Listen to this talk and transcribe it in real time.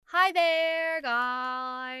Hi there,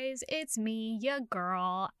 guys. It's me, your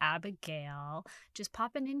girl, Abigail. Just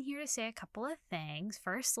popping in here to say a couple of things.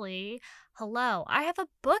 Firstly, hello. I have a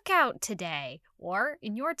book out today, or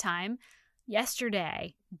in your time,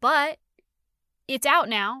 yesterday. But it's out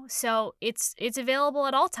now, so it's available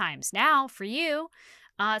at all times now for you.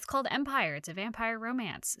 It's called Empire. It's a vampire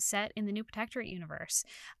romance set in the New Protectorate universe.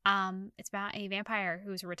 It's about a vampire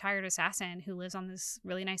who's a retired assassin who lives on this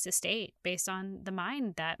really nice estate based on the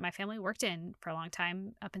mine that my family worked in for a long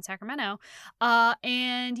time up in Sacramento.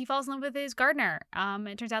 And he falls in love with his gardener.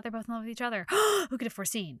 It turns out they're both in love with each other. Who could have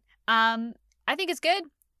foreseen? I think it's good.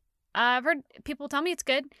 I've heard people tell me it's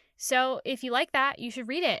good. So if you like that, you should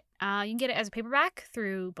read it. You can get it as a paperback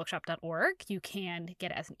through bookshop.org. You can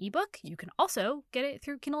get it as an ebook. You can also get it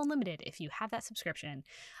through Kindle Unlimited if you have that subscription.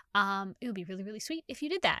 It would be really, really sweet if you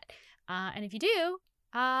did that. And if you do,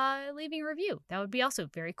 leaving a review. That would be also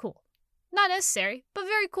very cool. Not necessary, but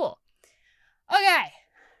very cool. Okay,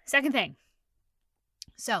 second thing.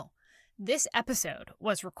 So this episode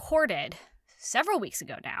was recorded several weeks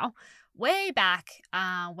ago now, way back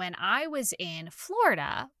when I was in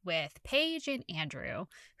Florida with Paige and Andrew,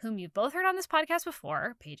 whom you've both heard on this podcast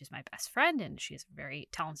before. Paige is my best friend, and she's a very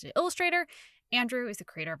talented illustrator. Andrew is the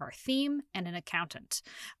creator of our theme and an accountant.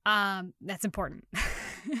 That's important.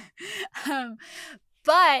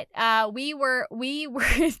 But we were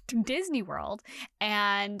at Disney World,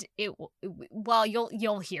 and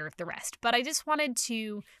you'll hear the rest. But I just wanted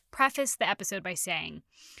to preface the episode by saying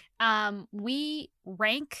we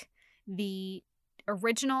rank the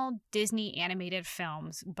original Disney animated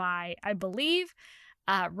films by, I believe,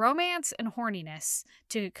 romance and horniness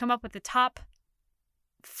to come up with the top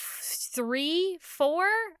 3, 4.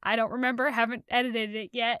 I don't remember. Haven't edited it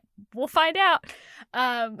yet. We'll find out.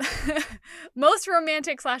 Most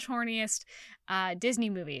romantic / horniest Disney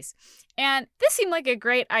movies. And this seemed like a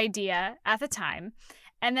great idea at the time.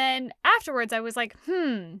 And then afterwards I was like,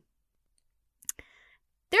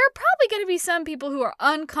 there are probably going to be some people who are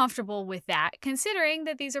uncomfortable with that, considering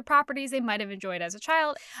that these are properties they might have enjoyed as a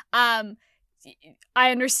child. I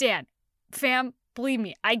understand. Fam, believe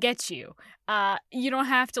me, I get you. You don't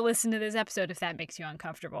have to listen to this episode if that makes you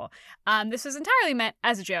uncomfortable. This was entirely meant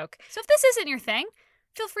as a joke. So if this isn't your thing,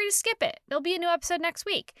 feel free to skip it. There'll be a new episode next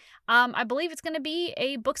week. I believe it's going to be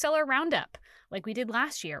a bookseller roundup, like we did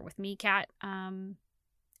last year with me, Kat,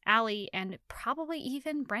 Allie, and probably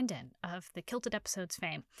even Brendan of the Kilted Episodes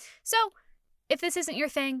fame. So, if this isn't your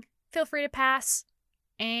thing, feel free to pass.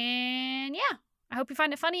 And yeah, I hope you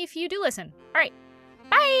find it funny if you do listen. All right,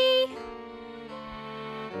 bye!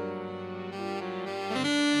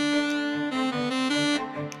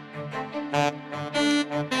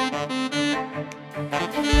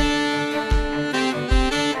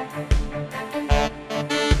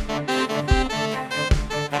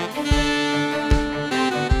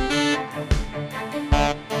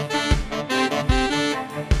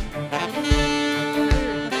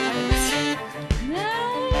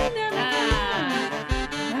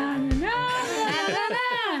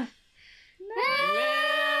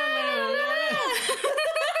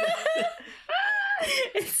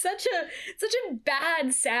 Such a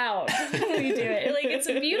bad sound when we do it. Like, it's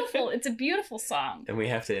a beautiful song. And we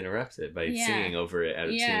have to interrupt it by singing over it out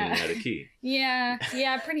of tune and out of key. Yeah,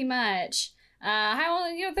 pretty much.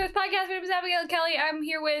 Hi, this podcast. My name is Abigail Kelly. I'm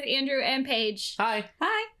here with Andrew and Paige. Hi.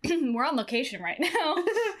 We're on location right now.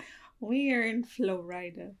 We are in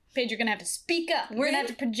Florida. Paige, you're gonna have to speak up. We're gonna have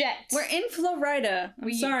to project. We're in Florida.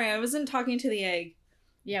 I'm sorry, I wasn't talking to the egg.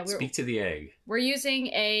 Yeah, speak to the egg. We're using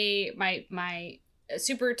my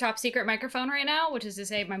super top secret microphone right now, which is to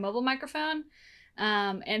say my mobile microphone.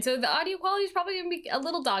 And so the audio quality is probably gonna be a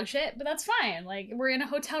little dog shit, but that's fine. Like, we're in a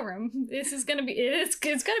hotel room. This is gonna be it's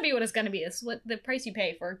gonna be what it's gonna be. It's what the price you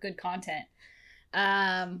pay for good content.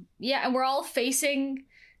 And we're all facing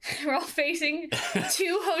 2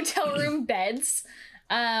 hotel room beds,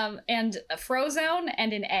 and a Frozone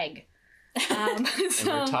and an egg. And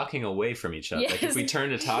we're talking away from each other. Yes, like, if we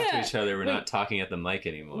turn to talk to each other, we're not talking at the mic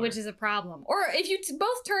anymore. Which is a problem. Or if you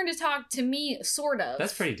both turn to talk to me, sort of.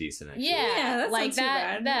 That's pretty decent, actually. Yeah, that's like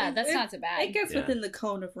not too bad. That's not so bad. It gets within the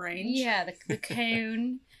cone of range. Yeah, the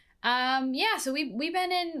cone. So we've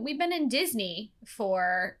been in Disney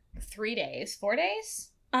for 3 days, 4 days.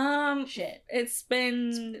 We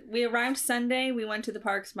arrived Sunday. We went to the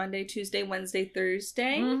parks Monday, Tuesday, Wednesday,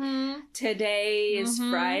 Thursday. Mm-hmm. Today is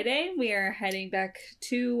Friday. We are heading back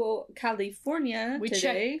to California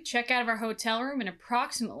today. Check out of our hotel room in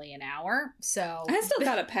approximately an hour. So I still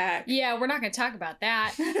got to pack. Yeah, we're not going to talk about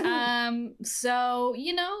that. So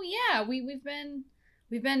we've been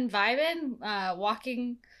vibing,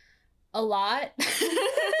 walking a lot.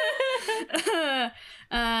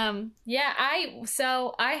 I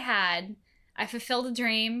fulfilled a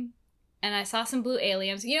dream and I saw some blue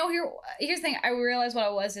aliens. You know, here's the thing I realized what I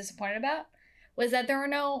was disappointed about was that there were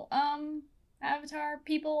no Avatar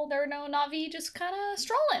people, there were no Na'vi just kind of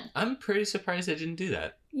strolling. I'm pretty surprised they didn't do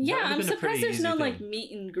that. Yeah, I'm surprised there's no thing. Like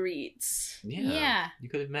meet and greets. Yeah. You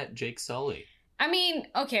could have met Jake Sully. I mean,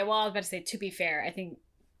 okay, well, I was about to say, to be fair, I think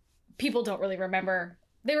people don't really remember.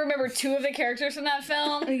 They remember 2 of the characters from that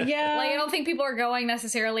film. Yeah. Like, I don't think people are going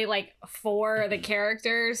necessarily, like, for the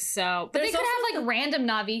characters, so... But they could have, like, random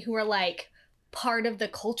Na'vi who are, like, part of the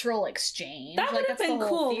cultural exchange. That would have been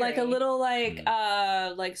cool. Theory. Like, a little,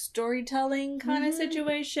 like storytelling kind of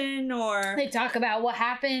situation, or... They talk about what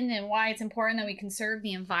happened and why it's important that we conserve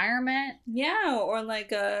the environment. Yeah, or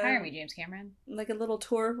like a... Hire me, James Cameron. Like a little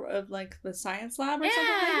tour of, like, the science lab or something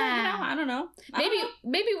like that. You know? I don't know.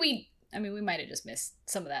 Maybe we... I mean, we might have just missed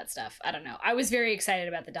some of that stuff. I don't know. I was very excited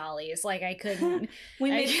about the dollies. Like, I couldn't...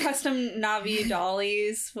 We made custom Na'vi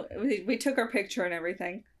dollies. We took our picture and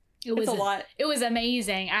everything. It's a lot. It was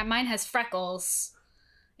amazing. Mine has freckles.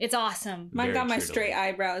 It's awesome. Mine got my straight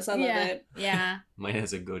eyebrows. I love it. Yeah. Mine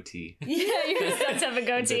has a goatee. Yeah, yours does have a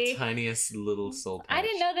goatee. The tiniest little soul patch. I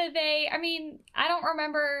didn't know that I don't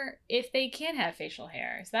remember if they can have facial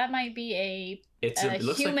hair. So that might be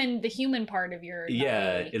the human part of your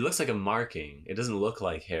Yeah, body. it looks like a marking. It doesn't look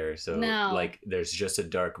like hair. So, like, there's just a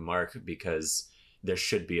dark mark because there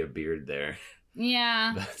should be a beard there.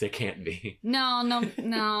 Yeah. But there can't be. No.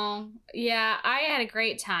 Yeah, I had a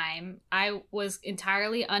great time. I was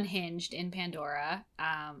entirely unhinged in Pandora.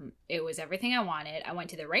 It was everything I wanted. I went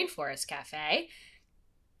to the Rainforest Cafe.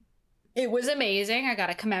 It was amazing. I got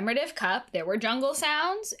a commemorative cup. There were jungle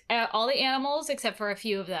sounds. All the animals, except for a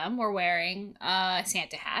few of them, were wearing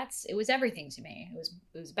Santa hats. It was everything to me. It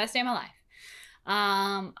was the best day of my life.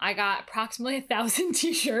 I got approximately 1,000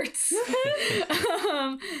 t-shirts.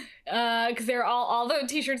 Because they're all the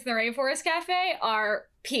t-shirts in the Rainforest Cafe are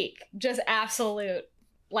peak. Just absolute,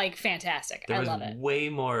 like, fantastic. I love it. Way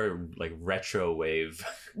more, like, retro wave.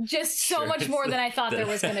 Just so much more than I thought there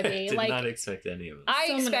was going to be. Did not expect any of it.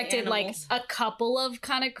 I expected, like, a couple of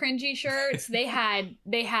kind of cringy shirts. They had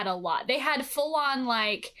a lot. They had full-on,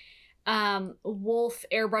 like... wolf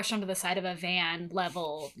airbrushed onto the side of a van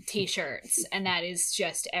level t-shirts, and that is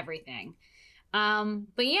just everything.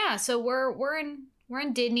 But yeah, so we're in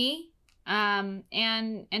Disney, and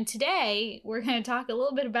today we're gonna talk a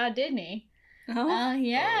little bit about Disney.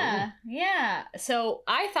 Yeah. So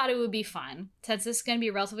I thought it would be fun, since this is gonna be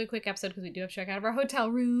a relatively quick episode because we do have to check out of our hotel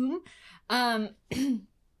room. I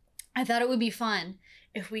thought it would be fun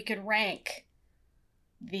if we could rank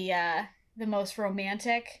the most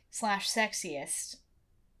romantic / sexiest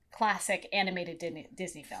classic animated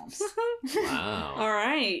Disney films. Wow. All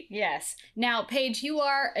right. Yes. Now, Paige, you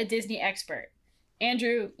are a Disney expert.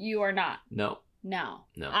 Andrew, you are not. No.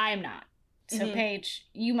 I am not. So, Paige,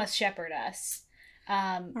 you must shepherd us.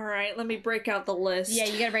 All right, let me break out the list. Yeah,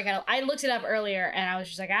 you gotta break out. I looked it up earlier, and I was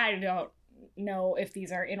just like, I don't know if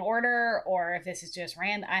these are in order or if this is just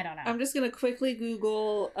random. I don't know. I'm just gonna quickly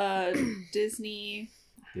Google Disney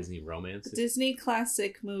romances? Disney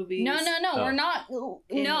classic movies. No. We're not.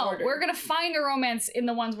 We're going to find a romance in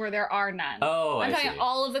the ones where there are none. Oh, I'm talking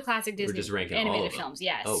all of the classic Disney animated films.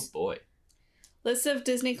 Yes. Oh, boy. List of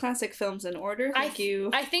Disney classic films in order. Thank you.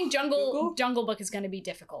 I think Jungle Book is going to be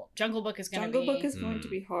difficult. Jungle Book is going to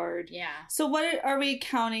be hard. Yeah. So what are we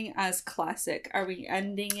counting as classic? Are we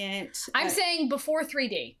ending it? I'm saying before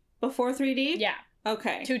 3D. Before 3D? Yeah.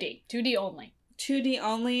 Okay. 2D only. 2D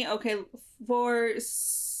only. Okay. For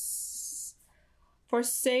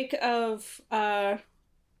sake of hey,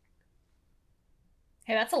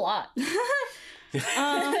 that's a lot.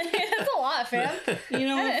 That's a lot, fam. You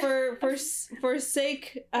know, for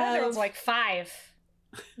sake of there was like 5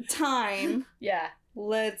 time. Yeah.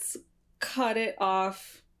 Let's cut it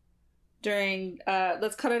off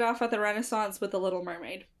let's cut it off at the Renaissance with The Little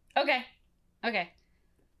Mermaid. Okay.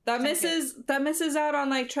 That misses out on,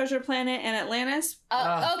 like, Treasure Planet and Atlantis.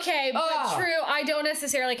 Okay, but true. I don't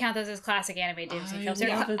necessarily count those as classic animated Disney films.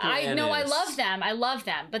 I love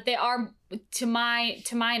them, but they are, to mine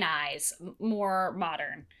eyes, more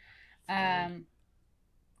modern.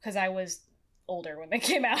 Because I was older when they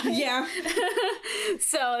came out. Yeah.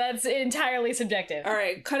 So that's entirely subjective. All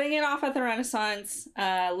right, cutting it off at the Renaissance,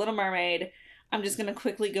 Little Mermaid. I'm just going to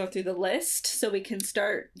quickly go through the list so we can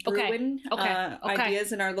start brewing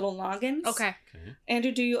ideas in our little noggins. Okay.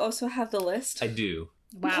 Andrew, do you also have the list? I do.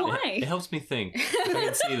 Wow. Why? It helps me think. I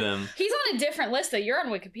can see them. He's on a different list, though. You're on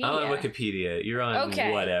Wikipedia. I'm on Wikipedia. You're on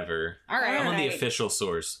whatever. All right. I'm on the official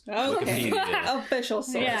source. Okay. Wikipedia. Official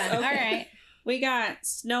source. Yeah. Okay. All right. We got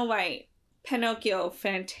Snow White, Pinocchio,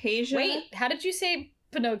 Fantasia. Wait, how did you say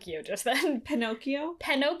Pinocchio just then? Pinocchio?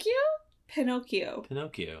 Pinocchio? Pinocchio.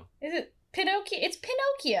 Pinocchio. Is it Pinocchio? It's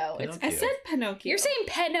Pinocchio. Pinocchio. I said Pinocchio. You're saying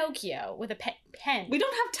Pinocchio with a pen. We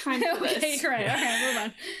don't have time for okay, this. right. All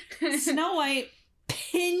right, move on. Snow White,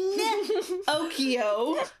 Pinocchio.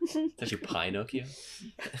 It's actually Pinocchio.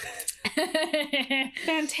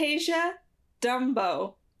 Fantasia,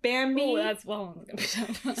 Dumbo, Bambi. Oh, that's well.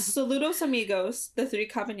 Saludos Amigos, The Three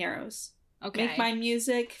Caballeros. Okay. Make My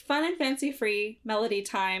Music, Fun and Fancy Free, Melody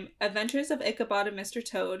Time, Adventures of Ichabod and Mr.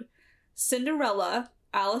 Toad, Cinderella,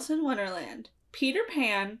 Alice in Wonderland, Peter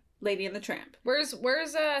Pan, Lady and the Tramp. Where's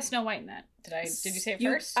Snow White in that? Did you say it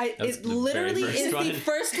first? It literally is the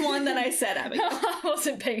first one that I said, Abigail. I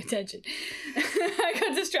wasn't paying attention. I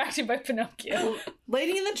got distracted by Pinocchio.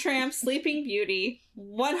 Lady and the Tramp, Sleeping Beauty,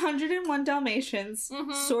 101 Dalmatians,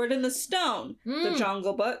 Sword in the Stone, The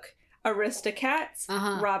Jungle Book, Aristocats,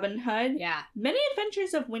 Robin Hood, Many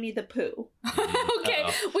Adventures of Winnie the Pooh. Okay,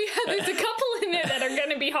 there's a couple in there that are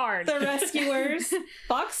gonna be hard. The Rescuers,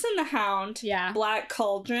 Fox and the Hound, Black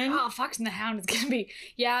Cauldron. Oh, Fox and the Hound is gonna be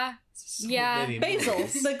Basil,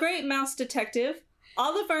 The Great Mouse Detective,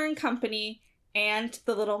 Oliver and Company, and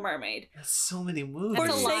The Little Mermaid. That's so many movies.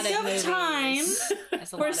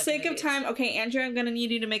 For sake of time, okay, Andrew, I'm gonna need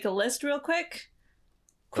you to make a list real quick.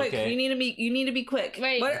 Quick, okay. You need to be quick.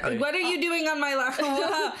 Wait. What are you doing on my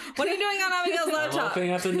laptop? What are you doing on Abigail's laptop? I'm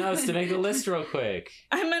opening up the notes to make the list real quick.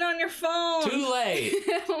 I meant on your phone. Too late.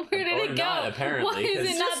 Where did it go? Not, apparently. Why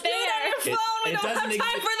is it not there? Do it on your phone. We don't have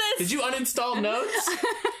time for this. Did you uninstall notes?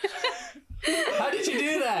 How did you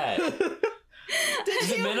do that?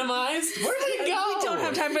 Is it minimized? Where did it go? We don't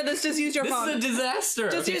have time for this. Just use your phone. This is a disaster.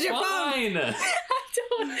 Just use your phone.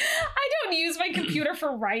 I don't use my computer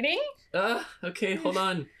for writing. Okay, hold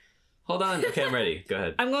on. Okay, I'm ready. Go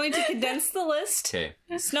ahead. I'm going to condense the list. Okay.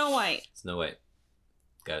 Snow White.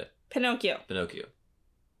 Got it. Pinocchio.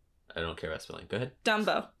 I don't care about spelling. Go ahead.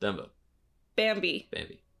 Dumbo. Bambi.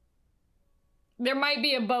 There might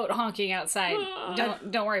be a boat honking outside.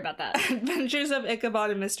 Don't worry about that. Adventures of Ichabod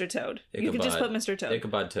and Mr. Toad. You can just put Mr. Toad.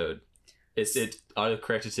 Ichabod Toad. It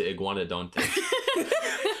auto-corrected to Iguanodonte.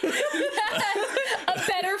 A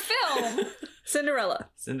better film. Cinderella.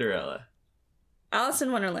 Alice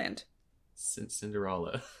in Wonderland.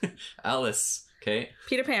 Cinderella. Alice. Okay.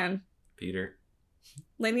 Peter Pan.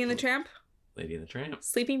 Lady and the Tramp.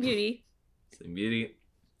 Sleeping Beauty.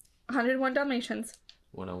 101 Dalmatians.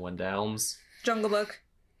 101 Dalms. Jungle Book.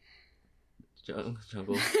 Jungle.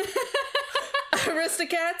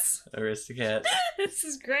 Aristocats. This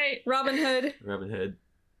is great. Robin Hood.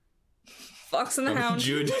 Fox and the Hound.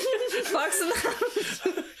 Jude. Fox and the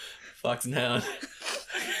Hound. Fox and Hound.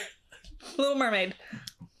 Little Mermaid.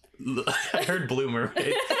 I heard Blue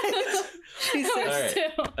Mermaid. All right.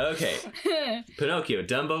 Okay. Pinocchio,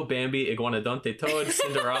 Dumbo, Bambi, Iguanodonte, Toad,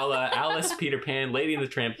 Cinderella, Alice, Peter Pan, Lady and the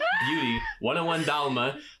Tramp, Beauty, 101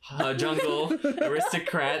 Dalma, Jungle,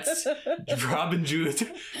 Aristocrats, Robin Hood,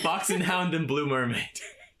 Fox and Hound, and Blue Mermaid.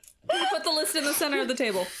 Put the list in the center of the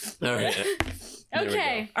table. All right.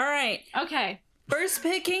 Okay. All right. Okay. First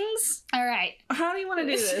pickings. All right. How do you want to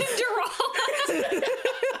do this?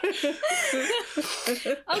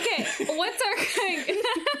 Okay. What's our...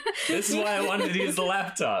 This is why I wanted to use the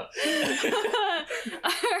laptop.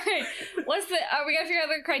 All right. We gotta figure out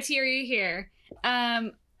the criteria here.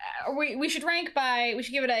 We should rank by... We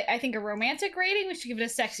should give it I think a romantic rating. We should give it a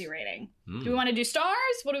sexy rating. Do we want to do stars?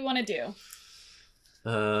 What do we want to do?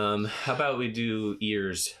 How about we do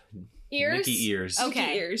ears? Mickey ears.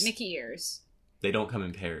 Okay. Mickey ears. They don't come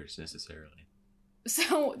in pairs necessarily.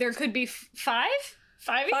 So there could be 5?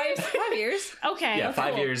 5 ears? 5 ears. Okay. Yeah,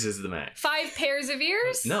 5 ears is the max. 5 pairs of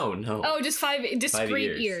ears? No. Oh, just 5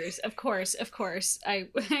 discrete 5 ears. Of course.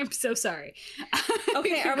 I'm so sorry.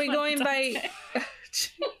 Okay, are we going by...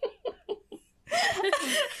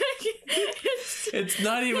 It's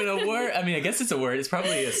not even a word. I mean, I guess it's a word. It's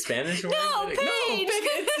probably a Spanish word. No, Paige!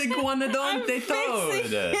 It's Iguanodonte Toad.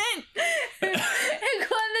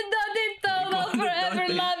 Iguanodonte Toad will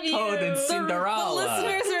forever love you. Toad and Cinderella. The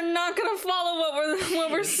listeners are not going to follow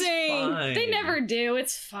what we're saying. Fine. They never do.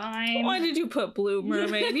 It's fine. Why did you put Blue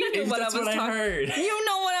Mermaid? You knew what I was talking. Heard. You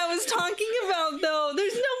know what I was talking about, though.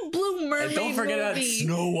 There's no Blue Mermaid. And don't forget about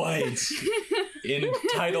Snow White in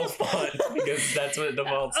title font, because that's what it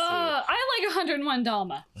defaults to. I like 101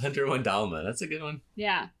 Dalma. 101 Dalma. That's a good one.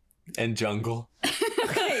 Yeah. And Jungle.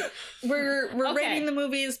 Okay. We're rating the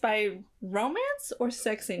movies by romance or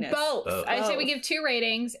sexiness? Both. I say we give 2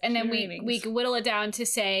 ratings, and then we can whittle it down to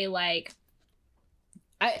say, like,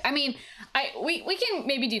 I mean, we can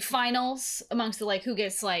maybe do finals amongst the, like, who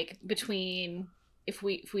gets, like, between if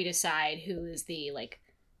we decide who is the like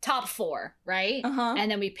top 4, right? Uh-huh. And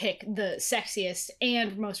then we pick the sexiest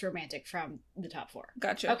and most romantic from the top 4.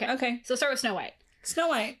 Gotcha. Okay. Okay. So start with Snow White. Snow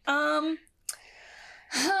White. I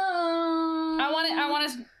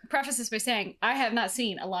want to preface this by saying I have not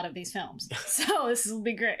seen a lot of these films, so this will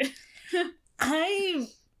be great.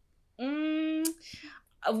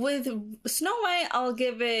 With Snow White, I'll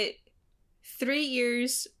give it 3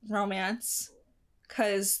 years romance.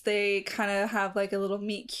 Because they kind of have like a little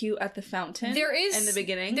meet cute at the fountain. There is in the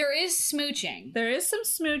beginning. There is smooching. There is some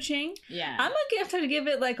smooching. Yeah. I'm gonna have to give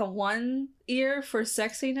it like a 1 year for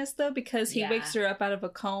sexiness though, because he wakes her up out of a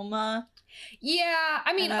coma. Yeah,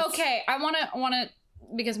 I mean, okay. I wanna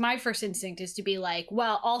because my first instinct is to be like,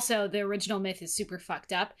 well, also the original myth is super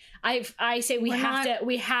fucked up. I say we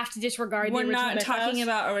have to disregard the original mythos. We're not talking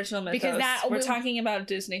about original mythos. Because we're talking about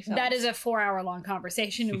Disney films. That is a 4-hour long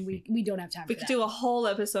conversation, and we don't have time for that. We could do a whole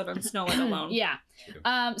episode on Snow White alone. Yeah.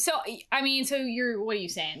 So I mean, so what are you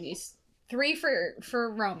saying? These 3 for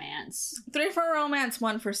romance. 3 for romance,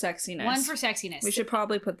 1 for sexiness. 1 for sexiness. We should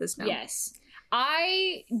probably put this down. Yes.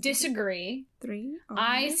 I disagree. 3?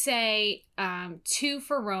 I say 2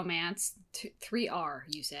 for romance. 3R,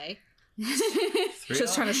 you say.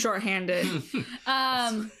 Just trying to shorthand it.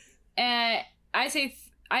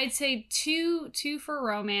 I'd say two for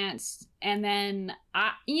romance, and then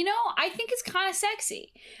I think it's kind of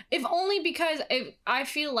sexy, if only because I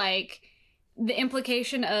feel like the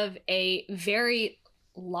implication of a very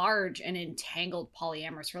large and entangled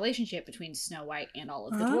polyamorous relationship between Snow White and all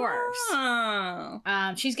of the dwarves. Oh.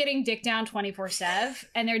 She's getting dicked down 24/7,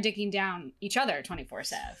 and they're dicking down each other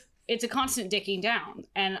 24/7. It's a constant dicking down,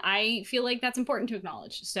 and I feel like that's important to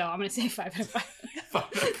acknowledge. So I'm going to say 5 out of 5.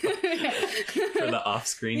 For the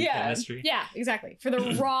off-screen chemistry? Yeah, exactly. For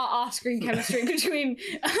the raw off-screen chemistry between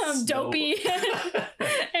Dopey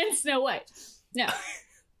and Snow White. No.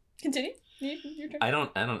 Continue. Your turn. I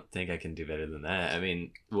don't think I can do better than that. I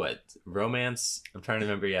mean, what? Romance? I'm trying to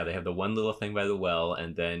remember. Yeah, they have the one little thing by the well,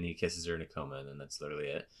 and then he kisses her in a coma, and then that's literally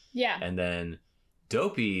it. Yeah. And then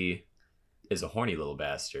Dopey is a horny little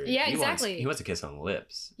bastard. Yeah, exactly. He wants a kiss on the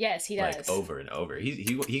lips. Yes, he does. Like over and over.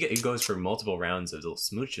 He goes for multiple rounds of little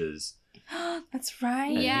smooches. That's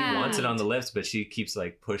right. And Yeah. he wants it on the lips, but she keeps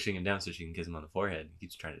like pushing him down so she can kiss him on the forehead. He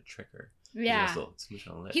keeps trying to trick her. Yeah. He wants a little smooch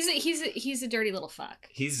on the lips. He's a dirty little fuck.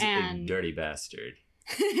 He's a dirty bastard.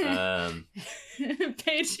 Paige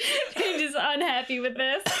is unhappy with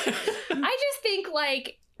this. I just think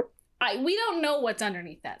like we don't know what's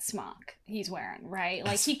underneath that smock he's wearing, right?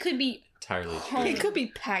 Like he could be entirely true. He could be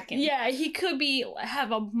packing. Yeah, he could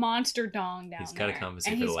have a monster dong down there. He's got to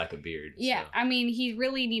compensate for the lack of beard. Yeah, so. I mean, he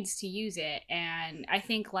really needs to use it, and I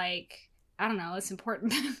think like I don't know, it's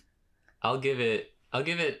important. I'll give it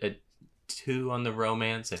a 2 on the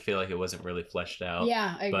romance. I feel like it wasn't really fleshed out.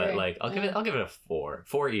 Yeah, I agree. But like I'll give it a 4.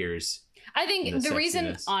 4 ears. I think the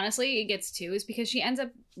reason honestly it gets 2 is because she ends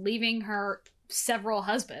up leaving her several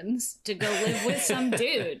husbands to go live with some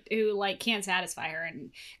dude who like can't satisfy her,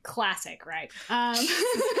 and classic, right? All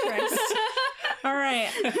right.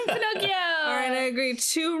 Pinocchio. All right, I agree.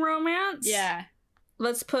 2 romance. Yeah.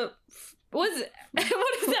 Let's put. What does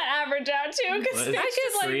that average out to? Because I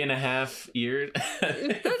guess 3.5 years.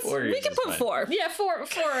 We can put 4. Yeah, 4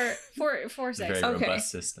 6. Very robust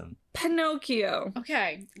system. Pinocchio.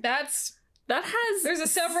 Okay, there's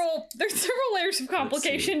several layers of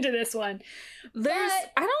complication to this one. There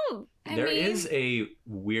is a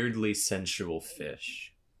weirdly sensual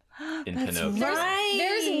fish in Pinocchio. Right.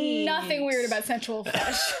 There's nothing weird about sensual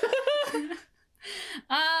fish.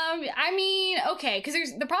 I mean, okay, because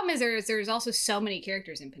the problem is there's also so many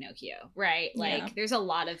characters in Pinocchio, right? Like, there's a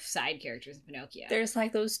lot of side characters in Pinocchio. There's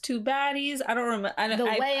like those 2 baddies. I don't remember.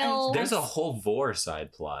 The whale. There's a whole Vor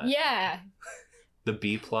side plot. Yeah. The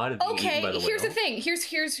B plot of being eaten by the whale. Here's the thing. Here's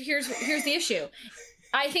the issue.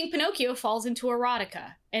 I think Pinocchio falls into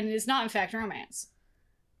erotica, and it is not in fact romance.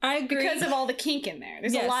 I agree. Because of all the kink in there.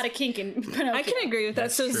 There's a lot of kink in Pinocchio. I can agree with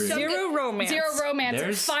that. So true. 0 romance. 0 romance.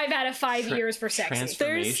 There's 5 out of 5 years for sexy.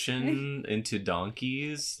 Transformation into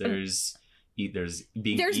donkeys. There's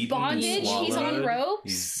being there's eaten bondage. and swallowed. He's on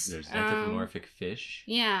ropes. There's anthropomorphic fish.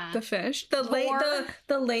 Yeah. The fish. The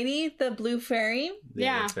lady, the blue fairy.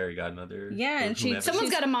 The fairy godmother. Yeah, and someone's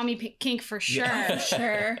got a mommy kink for sure. Yeah.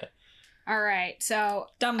 Sure. All right. So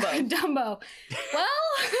Dumbo. Well,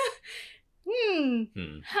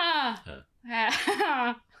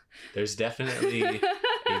 There's definitely a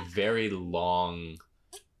very long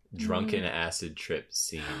drunken acid trip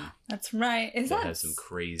scene. That's right. That has some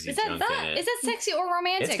crazy junk in it. Is that sexy or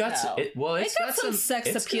romantic? It's got some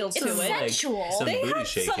sex appeal to it. It's sensual. Some booty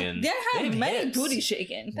shaking. They have many hips. booty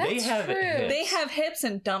shaking. They have true. hips. They have hips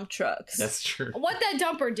and dump trucks. That's true. What that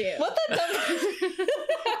dumper do? What that dumper?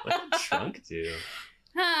 What did trunk do?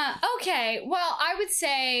 Okay. Well, I would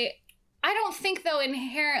say I don't think though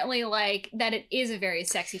inherently like that it is a very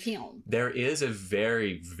sexy film. There is a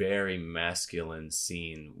very, very masculine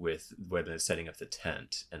scene with where they're setting up the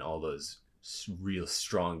tent and all those real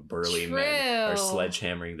strong burly men are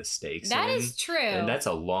sledgehammering the stakes. That is true. And that's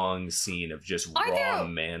a long scene of just raw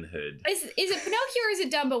manhood. Is it Pinocchio or is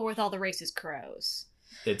it Dumbo with all the racist crows?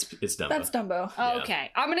 It's Dumbo. That's Dumbo. Oh,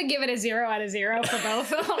 okay. I'm gonna give it a 0 out of 0 for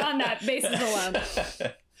both on that basis alone.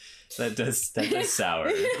 That does sour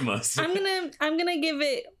most. I'm gonna give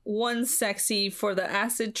it 1 sexy for the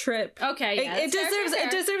acid trip. Okay, yeah, it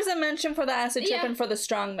deserves a mention for the acid trip and for the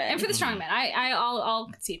strong man. And for the strong man. I'll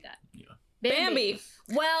concede that. Yeah. Bambi.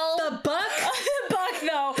 Well, the buck. Buck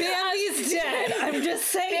though. Bambi's dead. I'm just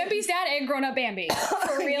saying. Bambi's dad and grown up Bambi.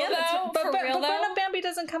 For real though. But grown up Bambi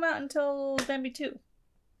doesn't come out until Bambi 2.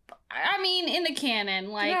 I mean, in the canon,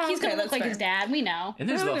 he's gonna look like his dad. We know. And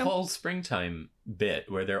there's the whole springtime bit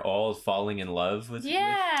where they're all falling in love with.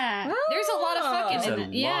 Yeah, there's a lot of fucking. There's a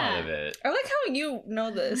lot of it. I like how you know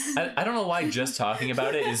this. I don't know why just talking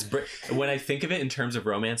about it is. When I think of it in terms of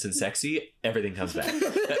romance and sexy, everything comes back.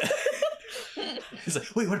 It's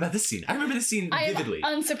like, wait, what about this scene? I remember this scene vividly.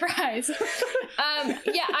 I'm unsurprised.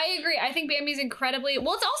 Yeah, I agree. I think Bambi's incredibly.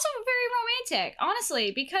 Well, it's also very romantic,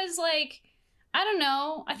 honestly, because I don't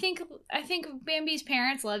know. I think Bambi's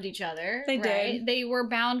parents loved each other. They did. They were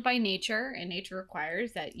bound by nature, and nature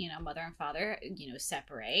requires that, mother and father,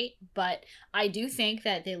 separate. But I do think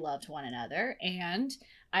that they loved one another, and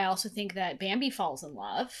I also think that Bambi falls in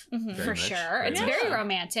love, for sure. It's very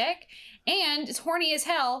romantic, and it's horny as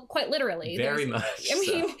hell, quite literally. Very much. I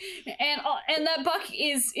mean, and that buck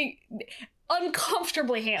is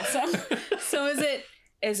uncomfortably handsome. So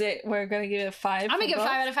is it we're gonna give it a 5? I'm gonna give it 5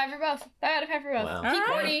 out of 5 for both. 5 out of 5 for both. Wow. Peak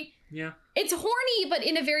horny. Yeah. It's horny, but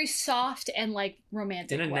in a very soft and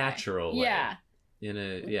romantic way. In a natural way. Yeah.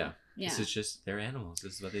 Yeah. This is just, they're animals.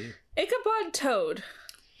 This is what they do. Ichabod Toad.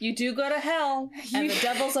 You do go to hell, and the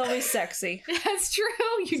devil's always sexy. That's true.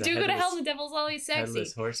 You do go to hell, and the devil's always sexy.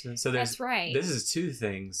 Headless Horseman. So that's right. This is 2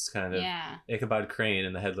 things, kind of. Yeah. Ichabod Crane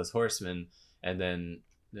and the Headless Horseman, and then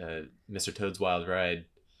Mr. Toad's Wild Ride.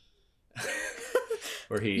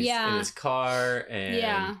 Where he's in his car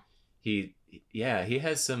and he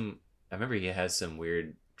has some. I remember he has some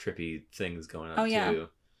weird trippy things going on too.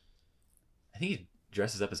 I think he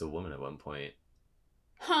dresses up as a woman at one point.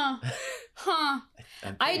 Huh.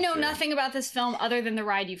 I know nothing about this film other than the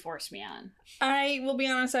ride you forced me on. I will be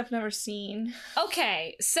honest, I've never seen.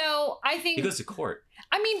 Okay, so I think he goes to court.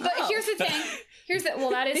 I mean, but here's the thing.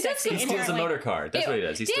 Well, that is sexy. He steals a motor car. That's what he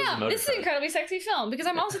does. He steals a motor car. This is an incredibly sexy film because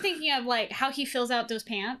I'm also thinking of how he fills out those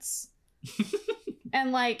pants.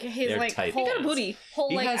 And his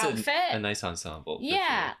whole outfit. A nice ensemble.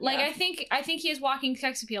 Yeah, sure. I think he has walking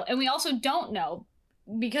sex appeal, and we also don't know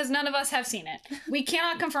because none of us have seen it. We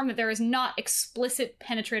cannot confirm that there is not explicit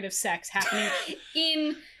penetrative sex happening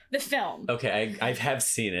in the film. Okay, I have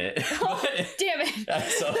seen it. Oh, damn it!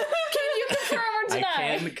 So, can you confirm or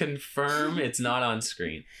deny? I can confirm it's not on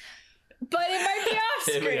screen. But it might be off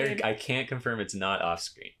screen. I can't confirm it's not off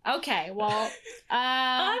screen. Okay, well,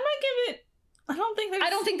 I might give it. I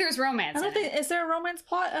don't think there's romance. Is there a romance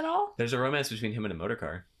plot at all? There's a romance between him and a motor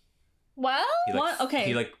car. Well, he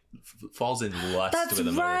falls in lust with a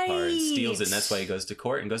motor car and steals it, and that's why he goes to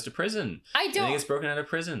court and goes to prison. And he gets broken out of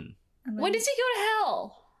prison. When does he go to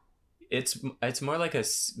hell? It's more like a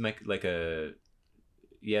it's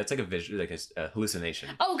like a visual, like a hallucination.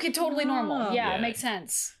 Oh, okay, totally normal. Yeah, it makes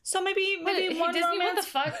sense. So maybe one Disney,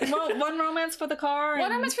 romance. What the fuck? one romance for the car.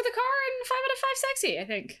 One romance for the car and 5 out of 5 sexy. I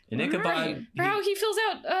think. And Ichabod for how he fills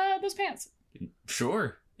out those pants.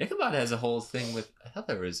 Sure, Ichabod has a whole thing with. I thought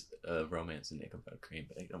there was a romance in Ichabod Crane,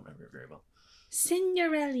 but I don't remember it very well.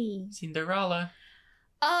 Cinderella.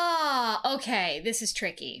 Okay. This is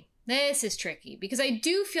tricky because I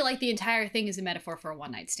do feel like the entire thing is a metaphor for a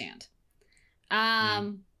one-night stand.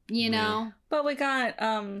 You know. But we got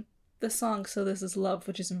the song "So This Is Love,"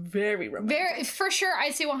 which is very romantic. For sure,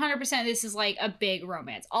 I'd say 100% this is a big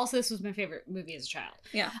romance. Also, this was my favorite movie as a child.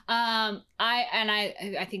 Yeah. I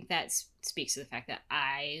think that speaks to the fact that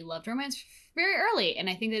I loved romance very early, and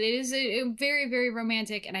I think that it is a very, very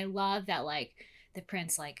romantic, and I love that the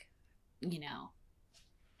prince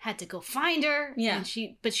had to go find her. Yeah. And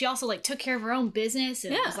she also like took care of her own business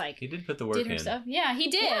and was like He did put the work did her in. stuff. Yeah, he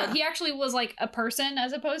did. Yeah. He actually was like a person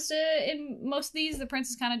as opposed to in most of these. The prince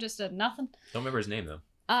is kind of just a nothing. Don't remember his name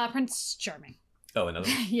though. Prince Charming. Oh, another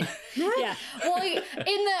one? Yeah. Yeah. Well,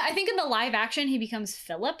 I think in the live action he becomes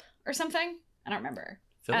Philip or something. I don't remember.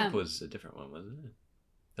 Philip was a different one, wasn't it?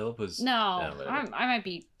 Philip was... No, whatever. I might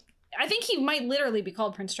be... I think he might literally be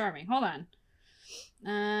called Prince Charming. Hold on.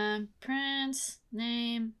 Prince,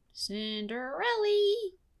 name, Cinderella.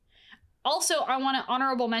 Also, I want an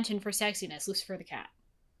honorable mention for sexiness, Lucifer the cat.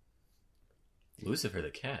 Lucifer the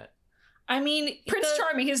cat. I mean, Prince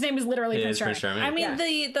Charming. His name is literally Prince Charming. Prince Charming. I mean,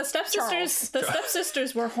 the stepsisters. The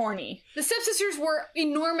stepsisters were horny. The stepsisters were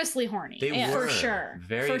enormously horny. They were for sure.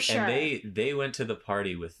 Very, for sure. And they went to the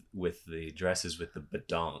party with the dresses with the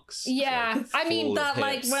badonks. Yeah, like, I mean full That of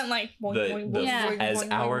like hips. went like boing, boing, boing, Yeah. boing, As boing,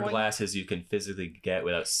 boing, hourglass as you can physically get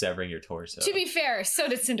without severing your torso. To be fair, so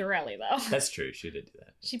did Cinderella though. That's true. She did do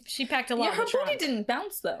that. She packed a lot. Yeah, her in the booty trunk. didn't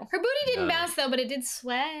bounce though. Her booty didn't No. bounce though, but it did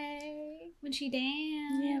sway when she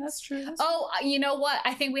danced. Yeah, that's true. Oh, you know what?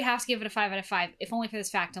 I think we have to give it a 5 out of 5, if only for this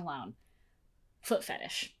fact alone. Foot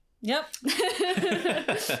fetish. Yep.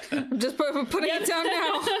 I'm just putting it down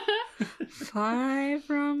now. 5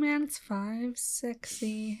 romance, 5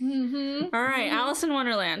 sexy. Mm-hmm. All right, Alice in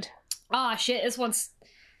Wonderland. Oh shit! This one's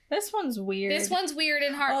weird. This one's weird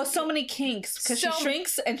and hard. Oh, so many kinks because she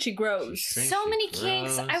shrinks and she grows. So many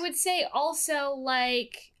kinks. I would say also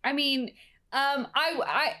like I mean,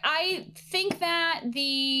 I think that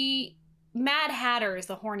the Mad Hatter is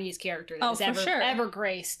the horniest character that has ever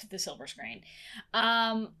graced the silver screen.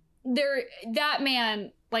 That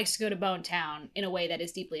man likes to go to Bone Town in a way that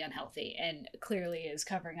is deeply unhealthy and clearly is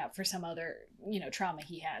covering up for some other, trauma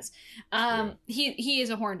he has. He is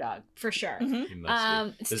a horn dog for sure.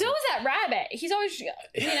 Mm-hmm. So is that rabbit. He's always,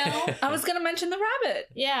 I was gonna mention the rabbit.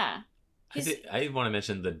 Yeah. I want to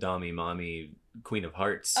mention the Dommy Mommy Queen of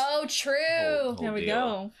Hearts. Oh, true. Whole There we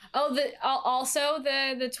deal. go. Oh, also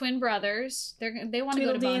the twin brothers. They want to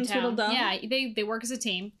go to Bone Town. Yeah, they work as a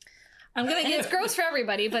team. I'm gonna It's gross for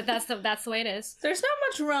everybody, but that's the way it is. There's not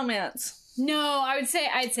much romance. No, I'd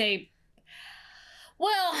say.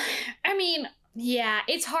 Well, I mean, yeah,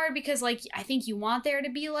 it's hard because like I think you want there to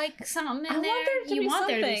be like something in there. You want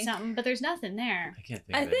there to be something, but there's nothing there. I can't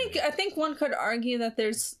think. I think one could argue that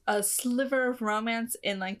there's a sliver of romance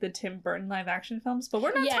in like the Tim Burton live action films, but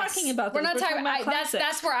we're not talking about. We're not talking about. classics.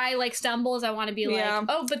 That's where I like stumble. Is I want to be like,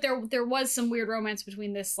 oh, but there was some weird romance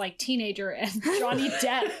between this like teenager and Johnny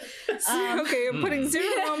Depp. Okay, you're putting 0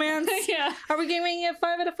 romance. Yeah. Are we giving it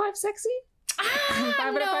 5 out of 5 sexy? 5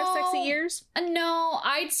 out of 5 sexy ears? No,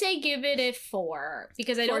 I'd say give it a 4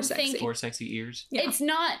 because I don't think 4 sexy ears. Yeah. It's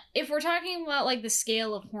not. If we're talking about like the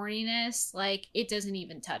scale of horniness, like it doesn't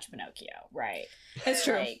even touch Pinocchio, right? It's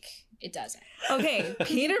true. Like it doesn't. Okay,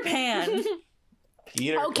 Peter Pan.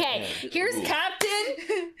 Okay, here's Captain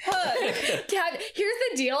Hook. Here's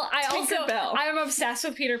the deal. I'm obsessed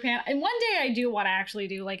with Peter Pan, and one day I do want to actually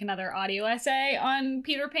do like another audio essay on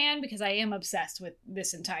Peter Pan because I am obsessed with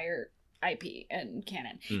this entire IP and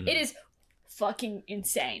canon. Mm-hmm. It is fucking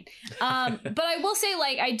insane. But I will say,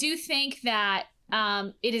 like, I do think that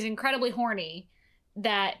it is incredibly horny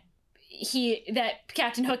that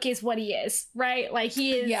Captain Hook is what he is, right? Like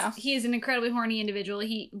he is an incredibly horny individual.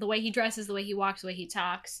 The way he dresses, the way he walks, the way he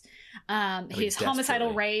talks, his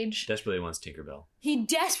homicidal rage. Desperately wants Tinkerbell. He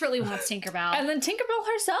desperately wants Tinkerbell. And then Tinkerbell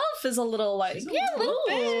herself is a little like... a little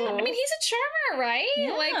bit. I mean, he's a charmer, right?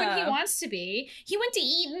 Yeah. Like when he wants to be. He went to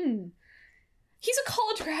Eton. He's a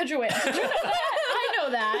college graduate. Did you know that? I know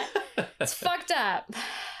that. It's fucked up.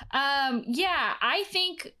 Yeah, I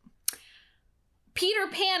think Peter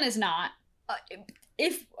Pan is not.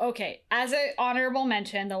 As an honorable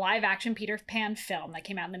mention, the live action Peter Pan film that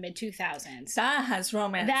came out in the mid 2000s. That has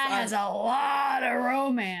romance. That has a lot of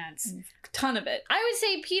romance. Ton of it. I would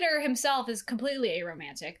say Peter himself is completely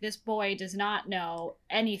aromantic. This boy does not know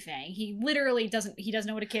anything. He literally doesn't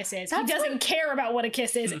know what a kiss is. He doesn't care about what a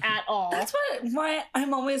kiss is at all. That's why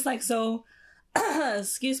I'm always like so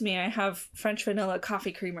excuse me, I have French vanilla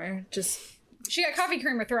coffee creamer. She got coffee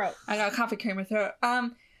creamer throat. I got coffee creamer throat.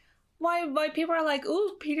 Why people are like,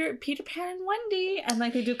 ooh, Peter Pan and Wendy, and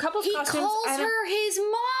like they do couples costumes. He calls her his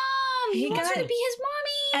mom. He wants her to be his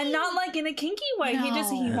mommy, and not like in a kinky way. No.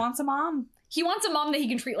 He wants a mom. He wants a mom that he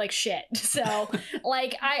can treat like shit. So,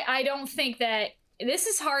 like, I don't think that this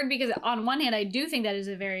is hard because on one hand, I do think that is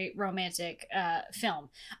a very romantic film.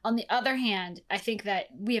 On the other hand, I think that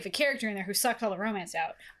we have a character in there who sucked all the romance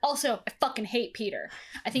out. Also, I fucking hate Peter.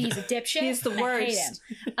 I think he's a dipshit. He's the worst. I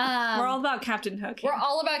hate him. We're all about Captain Hook. We're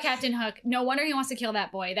all about Captain Hook. No wonder he wants to kill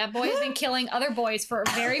that boy. That boy has been killing other boys for a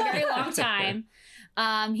very, very long time.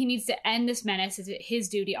 He needs to end this menace. It's his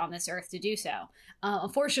duty on this earth to do so.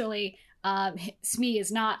 Unfortunately, Smee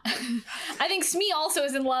is not. I think Smee also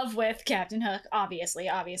is in love with Captain Hook. Obviously.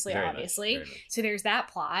 Very much. So there's that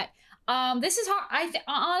plot. This is hard.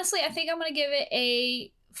 Honestly, I think I'm gonna give it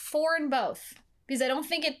a 4 in both because I don't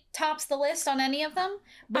think it tops the list on any of them.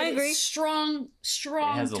 But I agree. It's strong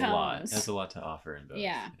It has tones. a lot. It has a lot to offer in both.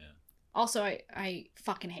 Yeah. Also, I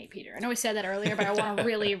fucking hate Peter. I know I said that earlier, but I want to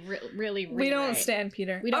really We don't stand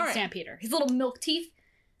Peter. We don't stand Peter. His little milk teeth.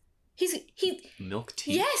 He's Milk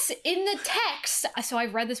teeth. Yes, in the text. So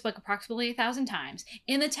I've read this book approximately 1,000 times.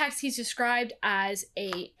 In the text, he's described as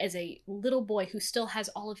a little boy who still has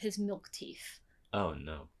all of his milk teeth. Oh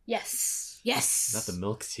no. Yes. Not the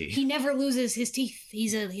milk teeth. He never loses his teeth.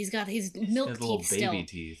 He's got his milk his teeth little still. baby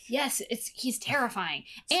teeth. Yes, he's terrifying.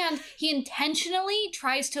 And he intentionally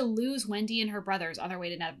tries to lose Wendy and her brothers on their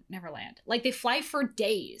way to Neverland. Like they fly for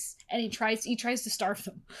days and he tries to starve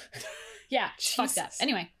them. Yeah, fucked up.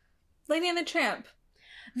 Anyway. Lady and the Tramp.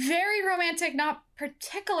 Very romantic, not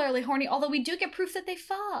particularly horny, although we do get proof that they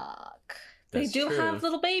fuck. They do have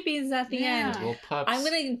little babies at the end. Little pups. I'm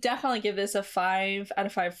gonna definitely give this a 5 out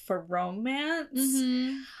of 5 for romance.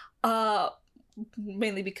 Mm-hmm.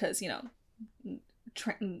 Mainly because,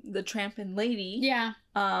 the Tramp and Lady. Yeah.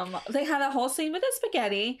 They have that whole scene with the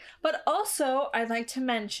spaghetti, but also I'd like to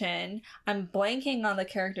mention, I'm blanking on the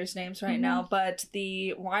characters' names right now, but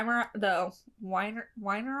the Weinerhammer?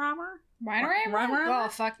 Oh,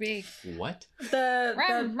 fuck me. What? The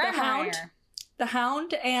Hound. The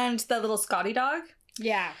Hound and the little Scotty dog.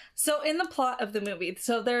 Yeah. So in the plot of the movie,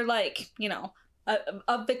 so they're like,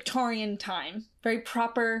 a Victorian time. Very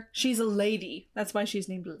proper. She's a lady. That's why she's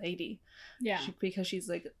named Lady. Yeah. Because she's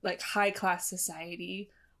like high class society.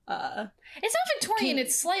 It's not Victorian,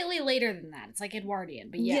 it's slightly later than that. It's like Edwardian,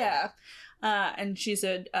 but yeah. Yeah. And she's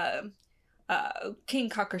a King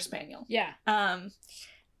Cocker Spaniel. Yeah.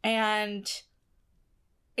 And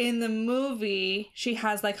in the movie, she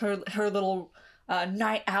has like her little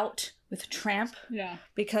night out with Tramp. Yeah.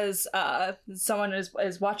 Because someone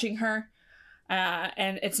is watching her.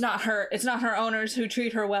 And it's not her owners who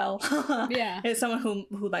treat her well. Yeah. It's someone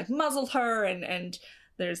who like muzzled her and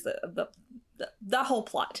there's the whole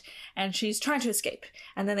plot. And she's trying to escape.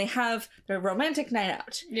 And then they have their romantic night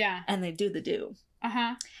out. Yeah. And they do the do.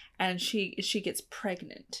 Uh-huh. And she gets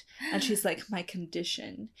pregnant. And she's like, my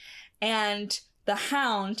condition. And the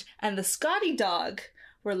Hound and the Scotty dog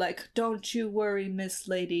were like, don't you worry, Miss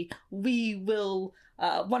Lady. We will...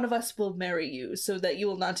 one of us will marry you so that you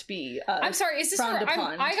will not be I'm sorry, is this frowned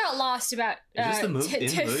upon. I got lost about is this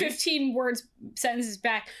the 15 words sentences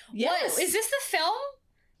back. Yes. What? Is this the film?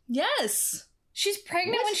 Yes. She's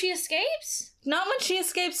pregnant when she escapes? Not when she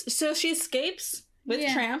escapes. So she escapes with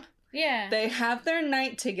Tramp. Yeah. They have their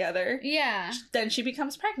night together. Yeah. Then she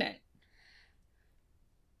becomes pregnant.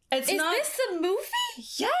 Is this the movie?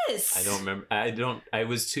 Yes. I don't remember. I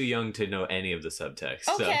was too young to know any of the subtext.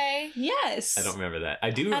 Okay. So yes. I don't remember that. I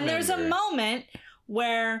do remember. And there's a moment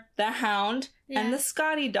where the Hound and the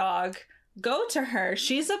Scotty dog go to her.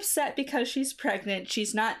 She's upset because she's pregnant.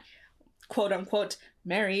 She's not, quote unquote,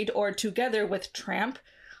 married or together with Tramp.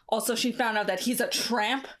 Also, she found out that he's a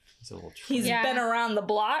tramp. He's been around the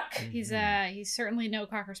block. He's certainly no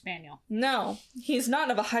Cocker Spaniel. No, he's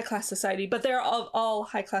not of a high class society, but they're of all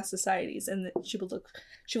high class societies, and she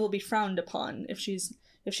will be frowned upon if she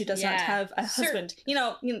does not have a husband.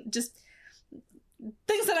 Just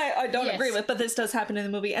things that I don't agree with, but this does happen in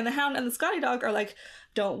the movie. And the Hound and the Scotty dog are like,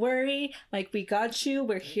 don't worry, like we got you.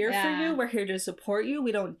 We're here for you. We're here to support you.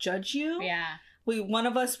 We don't judge you. Yeah. One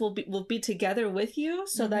of us will be together with you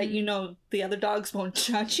so that the other dogs won't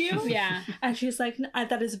judge you. Yeah. And she's like,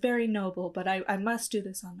 that is very noble, but I must do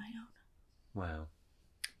this on my own. Wow.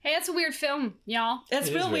 Hey, that's a weird film, y'all.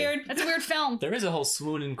 It's real weird. That's a weird film. There is a whole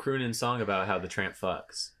swoonin' croonin' song about how the tramp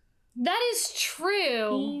fucks. That is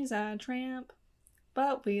true. He's a tramp,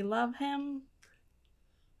 but we love him.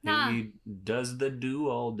 He does the do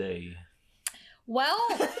all day. Well,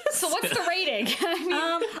 so what's the rating?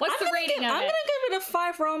 What's the rating of it? I'm gonna give it a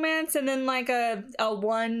 5 romance and then like a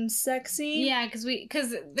 1 sexy. Yeah, because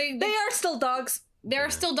they are still dogs. There are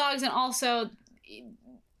still dogs, and also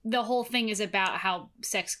the whole thing is about how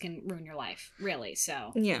sex can ruin your life, really.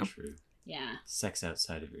 So yeah, true. Yeah, sex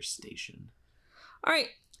outside of your station. All right.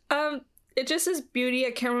 It just says Beauty.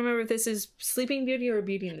 I can't remember if this is Sleeping Beauty or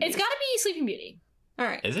Beauty and the Beast. It's gotta be Sleeping Beauty. All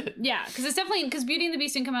right. Is it? Yeah, because it's definitely, because Beauty and the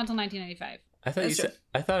Beast didn't come out until 1995. I thought you said.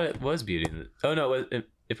 I thought it was Beauty. Oh no, it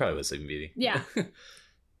probably was Sleeping Beauty. Yeah.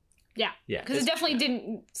 Yeah. Yeah. Because it definitely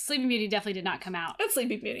didn't. Sleeping Beauty definitely did not come out. It's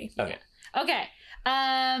Sleeping Beauty. Okay. Okay.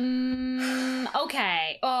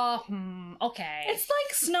 Okay. Okay. It's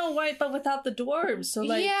like Snow White, but without the dwarves. So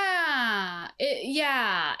like. Yeah.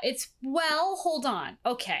 It's, well, hold on.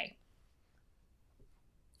 Okay.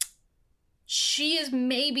 She is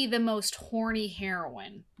maybe the most horny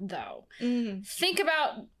heroine, though. Mm. Think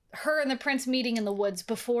about her and the prince meeting in the woods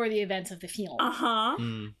before the events of the film. Uh-huh.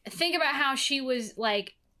 Think about how she was,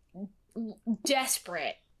 like,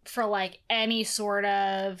 desperate for, like, any sort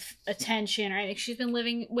of attention, right? Like, she's been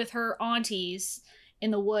living with her aunties in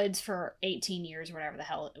the woods for 18 years or whatever the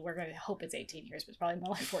hell. We're going to hope it's 18 years, but it's probably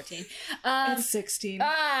more like 14. It's 16. We're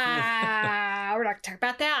not going to talk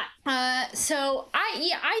about that. So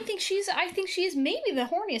I think she is maybe the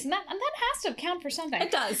horniest, and that has to count for something. It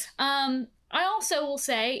does. I also will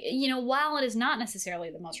say, you know, while it is not necessarily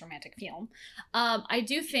the most romantic film, I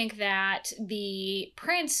do think that the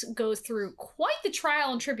prince goes through quite the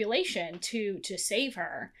trial and tribulation to save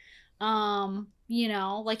her. You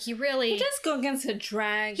know, like he does go against a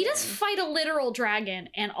dragon. He does fight a literal dragon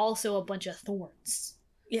and also a bunch of thorns.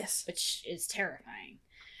 Yes. Which is terrifying.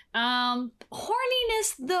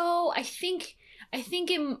 Horniness, though, I think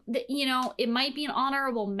it might be an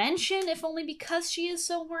honorable mention, if only because she is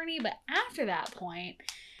so horny. But after that point,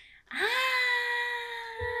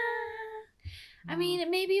 I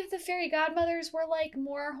mean, maybe if the fairy godmothers were like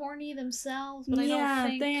more horny themselves, but I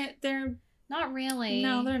don't think they're not really.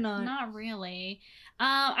 No, they're not. Not really.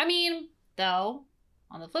 I mean, though,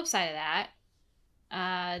 on the flip side of that,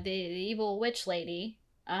 the evil witch lady,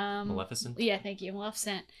 Maleficent. Yeah, thank you,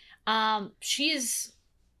 Maleficent. Obviously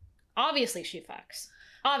she fucks.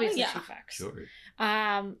 She fucks. Sure.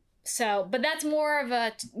 So, but that's more of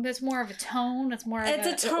a tone. That's more of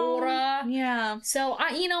a tone. Aura. Yeah. So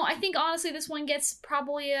I think honestly this one gets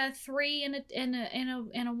probably a 3 and a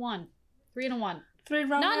 1. 3 and a 1. 3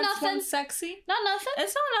 romance, not nothing. 1 sexy. Not nothing.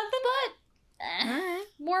 It's not nothing, but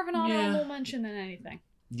more of an honorable mention than anything.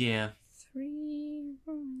 Yeah. 3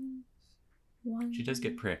 romance, 1. She does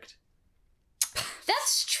get pricked.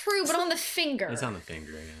 That's true, but on the finger. It's on the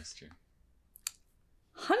finger, I guess. True.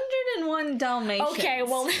 101 Dalmatians. Okay,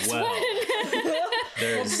 well,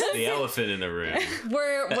 there's the elephant in the room.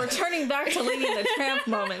 We're turning back to Lady and the Tramp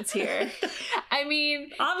moments here. I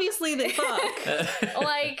mean, obviously they fuck.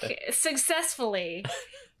 Like, successfully,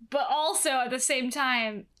 but also at the same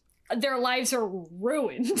time, their lives are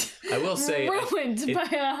ruined. I will say ruined by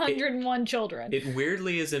 101 children. It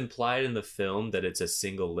weirdly is implied in the film that it's a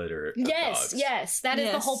single litter of dogs. Yes, that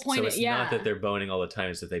is the whole point. So it's not that they're boning all the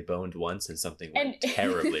time, it's that they boned once and something went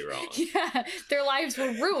terribly wrong. Yeah, their lives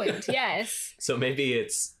were ruined, yes. So maybe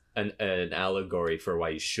it's an allegory for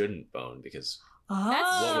why you shouldn't bone, because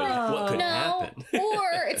what could happen? Or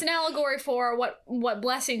it's an allegory for what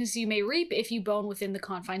blessings you may reap if you bone within the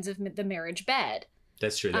confines of the marriage bed.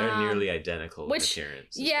 That's true. They're nearly identical in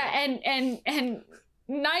appearance. Yeah, and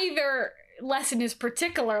neither lesson is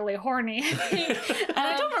particularly horny. And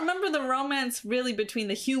I don't remember the romance really between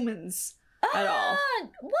the humans at all.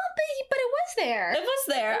 Well, but it was there. It was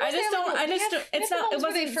there. It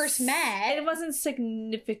wasn't they first met. It wasn't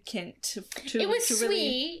significant it was sweet.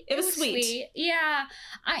 Really, it was sweet. Yeah.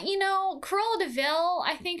 Cruella de Vil,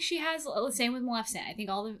 I think she has the same with Maleficent. I think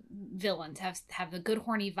all the villains have the good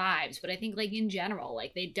horny vibes, but I think like in general,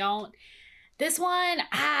 like they don't. This one,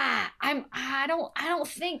 I don't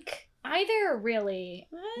think either really.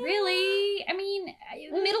 I mean,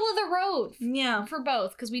 middle of the road. Yeah, for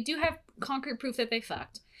both, because we do have concrete proof that they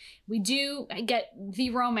fucked. We do get the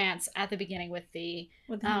romance at the beginning with the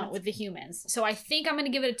humans. So I think I'm going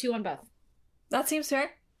to give it a 2 on both. That seems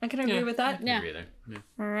fair. I can agree with that. I can agree there. Yeah.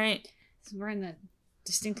 All right. So we're in the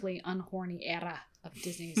distinctly unhorny era of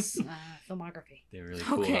Disney's filmography. They really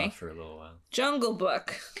cooled off for a little while. Jungle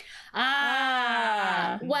Book.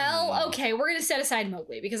 Well, okay, we're going to set aside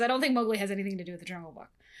Mowgli because I don't think Mowgli has anything to do with the Jungle Book.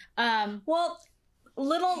 Well,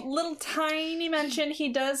 little tiny mention. He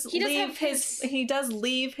does leave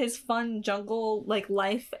his fun jungle like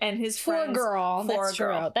life and his friends for a girl. That's true.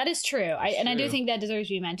 girl. That is true. I do think that deserves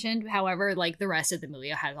to be mentioned. However, like the rest of the movie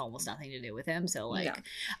has almost nothing to do with him. So like,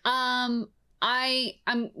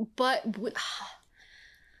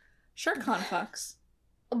 Shere Khan fucks.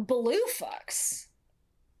 Baloo fucks.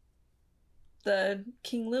 the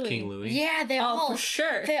King Louis. King Louis. Yeah, they all for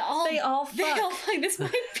sure. They all fuck. this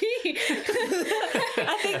might be.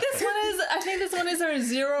 I think this one is our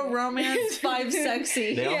 0 romance, 5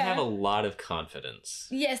 sexy. They all have a lot of confidence.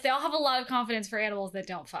 Yes, they all have a lot of confidence for animals that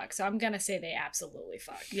don't fuck. So I'm gonna say they absolutely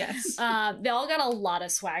fuck. Yes. They all got a lot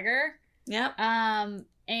of swagger. Yep.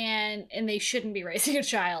 And they shouldn't be raising a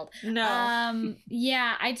child. No.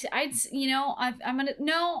 Yeah, I'm gonna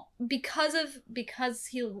no because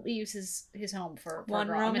he leaves his home for one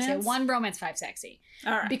a girl. romance? I'm gonna say 1 romance, 5 sexy.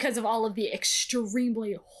 All right. Because of all of the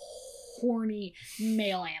extremely horny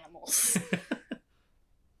male animals.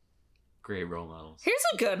 Great role models. Here's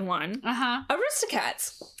a good one.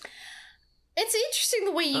 Aristocats. It's interesting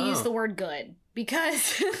the way you use the word good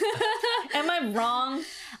because am I wrong?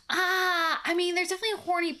 I mean, there's definitely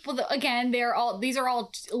horny. Again, these are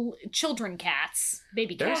all children cats,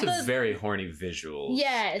 baby cats. There's some very horny visuals.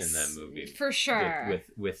 Yes, in that movie for sure.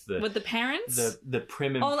 With the parents, the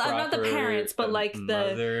prim and proper. Not the parents, but like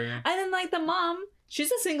mother. And then like the mom.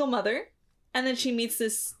 She's a single mother, and then she meets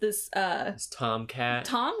this tomcat.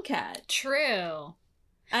 True.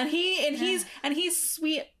 And he's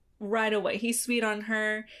sweet right away. He's sweet on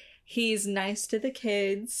her. He's nice to the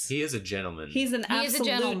kids. He is a gentleman. He's an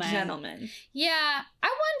absolute gentleman. Yeah, I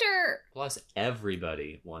wonder. Plus,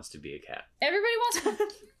 everybody wants to be a cat. Everybody wants.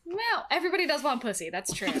 Well, everybody does want pussy.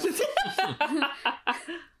 That's true.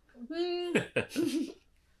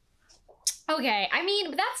 Okay, I mean,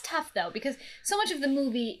 but that's tough though because so much of the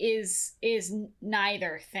movie is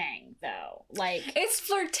neither thing though. Like it's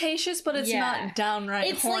flirtatious, but it's not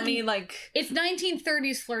downright horny. Like it's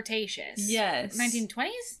 1930s flirtatious. Yes,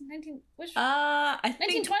 1920s. 1920s. I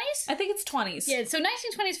think it's 20s. Yeah, so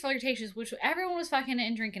 1920s flirtatious, which everyone was fucking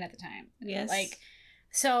and drinking at the time. Yes, like.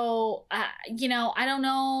 So, I don't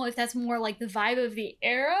know if that's more like the vibe of the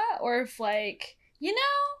era or if like,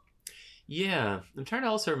 Yeah, I'm trying to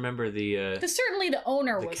also remember certainly the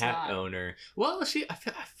owner was cat not. owner. Well, I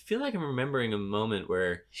feel like I'm remembering a moment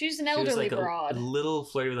where she's an elderly broad, a little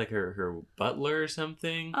flirty with like her butler or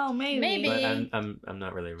something. Oh, maybe. But I'm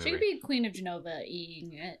not really remembering. She could be Queen of Genova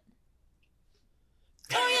eating it.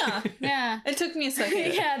 Oh yeah, yeah. It took me a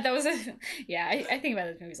second. Yeah, that was yeah. I think about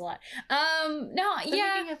those movies a lot. No,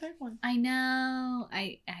 They're making a third one. I know.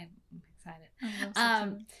 I'm excited.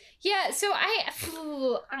 Yeah. So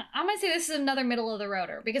I'm gonna say this is another middle of the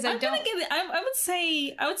roader because I would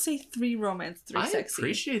say 3 romance, 3 sexy. I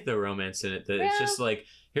appreciate the romance in it. That it's just like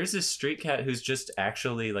here's this street cat who's just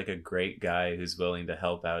actually like a great guy who's willing to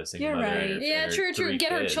help out a single mother. Right. And yeah, true.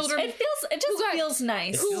 Get her children. It feels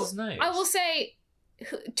nice. It feels nice. I will say.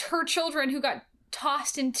 Her children who got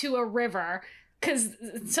tossed into a river because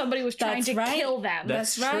somebody was trying to kill them.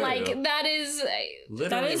 That's right. Like that is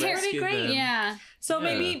pretty great. Them. Yeah. So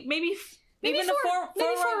maybe even four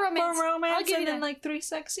romance and then like 3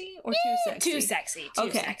 sexy or 2 sexy. 2 sexy. 2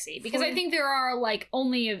 sexy. Because I think there are like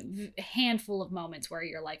only a handful of moments where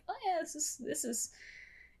you're like, oh yeah, this is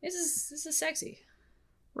sexy.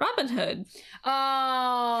 Robin Hood.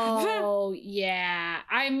 Oh, yeah.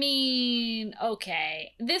 I mean,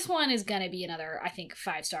 okay. This one is going to be another, I think,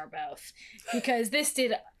 5-star both. Because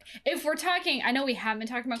if we're talking, I know we haven't been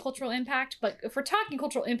talking about cultural impact, but if we're talking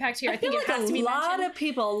cultural impact here, I think it has to be mentioned. A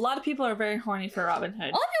lot of people are very horny for Robin Hood. A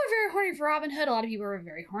lot of people are very horny for Robin Hood. A lot of people are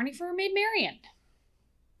very horny for Maid Marian.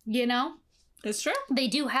 It's true. They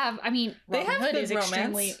do have, I mean, Robin Hood is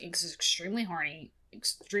romance. extremely horny,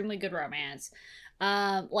 extremely good romance.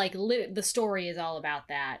 The story is all about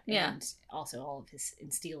that, and also all of his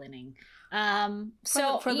instilling.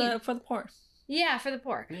 So for the poor, yeah, for the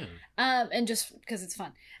poor, and just because it's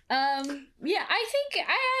fun. I think,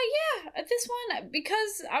 this one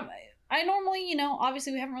because I normally,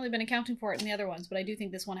 obviously we haven't really been accounting for it in the other ones, but I do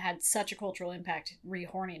think this one had such a cultural impact,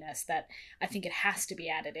 horniness that I think it has to be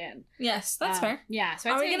added in. Yes, that's fair. Yeah,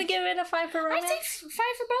 so are we gonna give it a 5 for romance? I'd say 5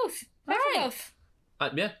 for both. 5 for both.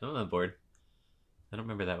 Yeah, I'm on board. I don't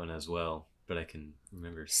remember that one as well, but I can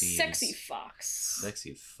remember seeing Sexy fox.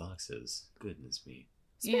 Sexy foxes. Goodness me.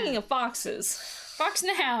 Speaking of foxes. Fox and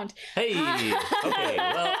the Hound. Hey! Okay,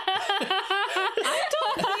 well. I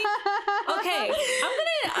don't think... Okay, I'm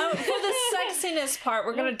gonna... for the sexiness part,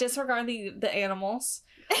 we're gonna disregard the animals.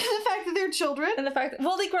 And the fact that they're children. And the fact that...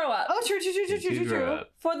 Well, they grow up. Oh, true.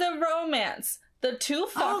 For the romance, the 2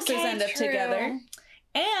 foxes end up together.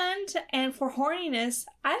 And for horniness,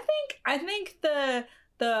 I think the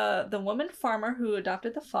woman farmer who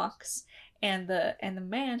adopted the fox and the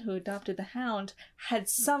man who adopted the hound had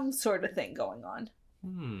some sort of thing going on.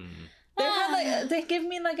 They give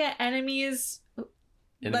me like an enemies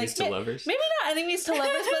Enemies like, to lovers? Maybe not enemies to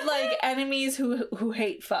lovers, but like enemies who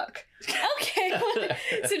hate fuck. Okay.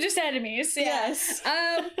 So just enemies. Yeah. Yes.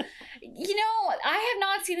 You know, I have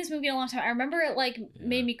not seen this movie in a long time. I remember it like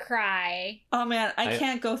made me cry. Oh man, I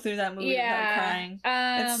can't go through that movie without crying.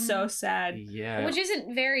 It's so sad. Yeah. Which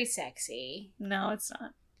isn't very sexy. No, it's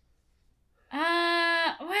not.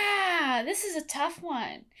 Wow, this is a tough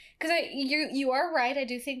one. Because you are right. I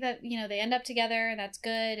do think that, you know, they end up together and that's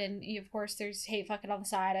good. And of course there's hate fucking on the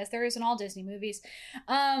side, as there is in all Disney movies.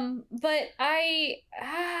 But I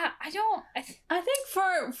think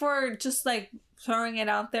for just like throwing it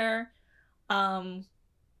out there,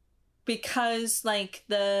 because like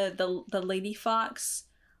the lady fox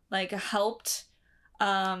like helped,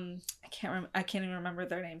 I can't even remember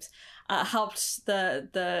their names, helped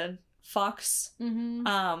the fox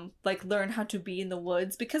like learn how to be in the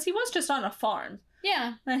woods, because he was just on a farm.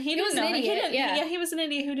 Yeah. And he was an idiot. Yeah, he was an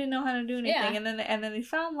idiot who didn't know how to do anything. Yeah. And then he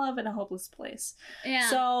found love in a hopeless place. Yeah.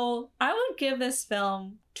 So I would give this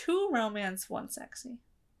film 2 romance, 1 sexy.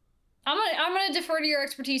 I'm gonna defer to your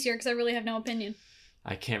expertise here because I really have no opinion.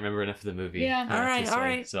 I can't rember enough of the movie. Yeah. All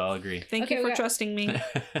right. So I'll agree. Thank you for trusting me.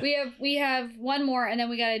 we have one more, and then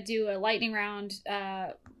we gotta do a lightning round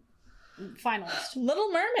finalist.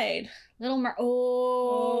 Little Mermaid.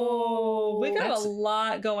 Oh, we got a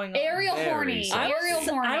lot going on. Ariel horny. I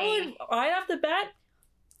would right off the bat,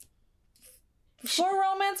 4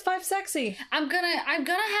 romance, 5 sexy. I'm gonna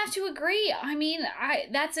have to agree. I mean,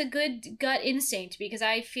 that's a good gut instinct, because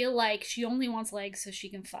I feel like she only wants legs so she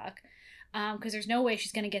can fuck. Because there's no way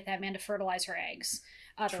she's gonna get that man to fertilize her eggs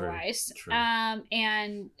otherwise. True.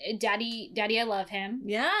 And daddy, I love him.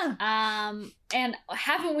 Yeah. And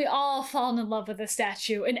haven't we all fallen in love with a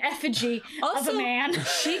statue, an effigy of a man?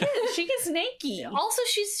 She gets naked. Also,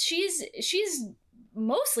 she's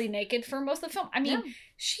mostly naked for most of the film. I mean,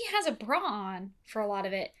 she has a bra on for a lot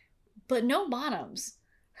of it, but no bottoms.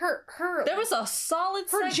 Her there was a solid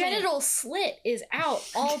genital slit is out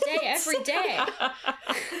all day, every day,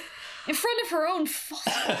 in front of her own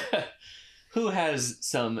father. Who has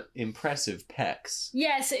some impressive pecs.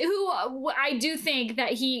 Yes, who I do think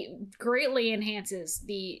that he greatly enhances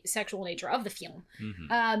the sexual nature of the film,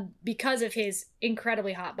 because of his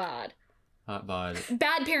incredibly hot bod. Hot bod.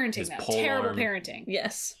 Bad parenting, though. Terrible parenting.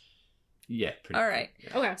 Yes. Yeah. All right.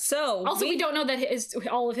 Yeah. Okay. So also, we don't know that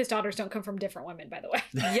all of his daughters don't come from different women, by the way.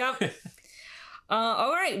 Yep.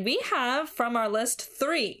 All right. We have from our list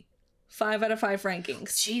 3 5 out of 5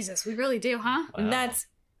 rankings. Jesus, we really do, huh? Wow. And that's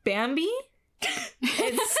Bambi.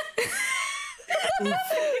 It's I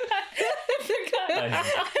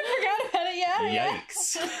forgot about it. Yeah.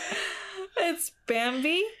 Yikes. It's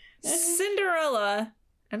Bambi, Cinderella,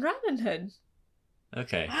 and Robin Hood.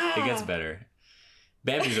 Okay, it gets better.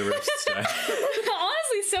 Bambi's a roast star.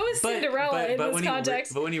 Honestly, so is Cinderella in this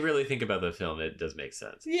context. But when you really think about the film, it does make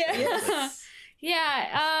sense. Yeah. Yes.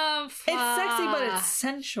 Yeah. It's sexy, but it's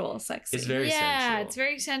sensual sexy. It's very sensual. Yeah, it's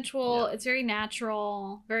very sensual. Yeah. It's very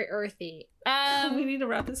natural, very earthy. We need to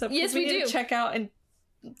wrap this up. Yes, we do. To check out in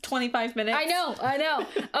 25 minutes. I know.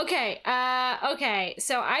 Okay. Okay.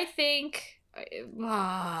 So I think.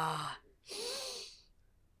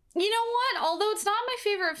 You know what? Although it's not my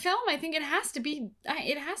favorite film, I think it has to be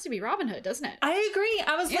Robin Hood, doesn't it? I agree.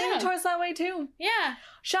 I was leaning towards that way too. Yeah.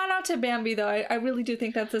 Shout out to Bambi though. I really do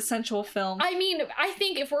think that's a sensual film. I mean, I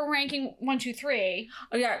think if we're ranking 1, 2, 3.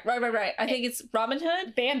 Oh yeah, right. I think it's Robin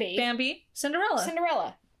Hood, Bambi,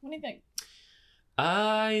 Cinderella. What do you think?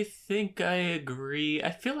 I think I agree.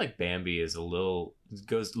 I feel like Bambi is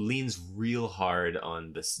leans real hard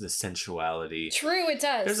on the sensuality. True, it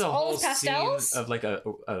does. There's a all whole those pastels scene of like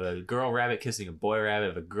a girl rabbit kissing a boy rabbit,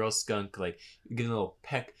 of a girl skunk like getting a little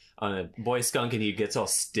peck on a boy skunk, and he gets all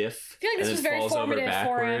stiff. I feel like this was very formative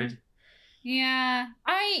for him. Yeah,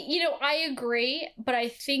 I agree, but I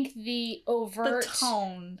think the overt, the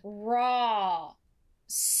tone, raw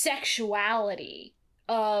sexuality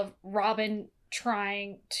of Robin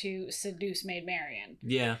trying to seduce Maid Marian.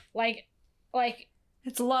 Yeah. Like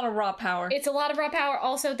it's a lot of raw power. It's a lot of raw power.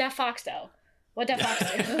 Also, that fox though. What that fox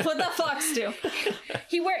do? What that fox do?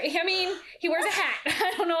 He wears a hat.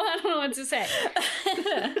 I don't know what to say.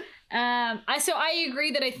 So I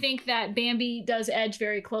agree that I think that Bambi does edge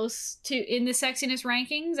very close to in the sexiness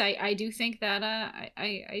rankings. I do think that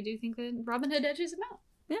I do think that Robin Hood edges him out.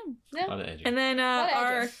 Yeah. A lot of edging. And then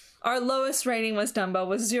our lowest rating was Dumbo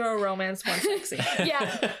with 0 romance, 1 sexy.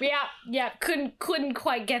 Yeah. Couldn't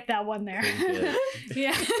quite get that one there.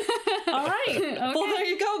 Yeah. All right. Okay. Well, there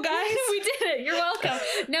you go, guys. We did it. You're welcome.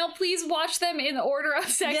 Now, please watch watch them in the order of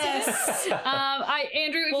seconds. Yes.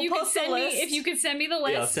 Andrew, if you could send me the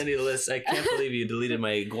list. Yeah, I'll send you the list. I can't believe you deleted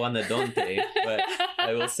my Iguanodonte, but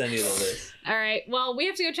I will send you the list. All right. Well, we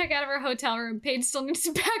have to go check out of our hotel room. Paige still needs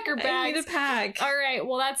to pack her bags. I need to pack. All right.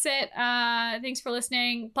 Well, that's it. Thanks for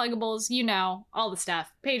listening. Pluggables, all the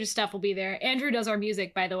stuff. Paige's stuff will be there. Andrew does our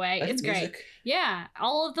music, by the way. It's great. Yeah.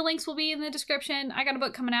 All of the links will be in the description. I got a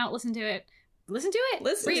book coming out. Listen to it. Read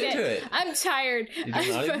it. I'm tired. You do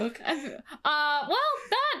an audiobook?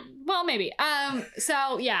 Maybe.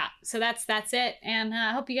 So that's it. And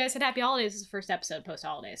I hope you guys had happy holidays. This is the first episode post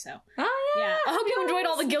holidays. So yeah. I hope you enjoyed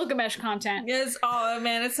all the Gilgamesh content. Yes. Oh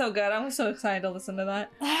man, it's so good. I'm so excited to listen to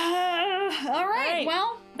that. All right.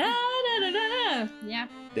 Well. Yeah.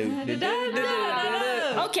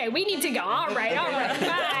 Okay, we need to go. All right.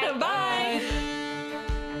 Bye. Bye.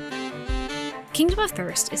 Kingdom of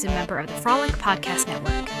Thirst is a member of the Frolic Podcast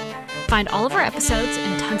Network. Find all of our episodes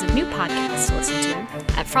and tons of new podcasts to listen to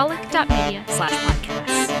at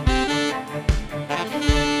frolic.media/podcasts.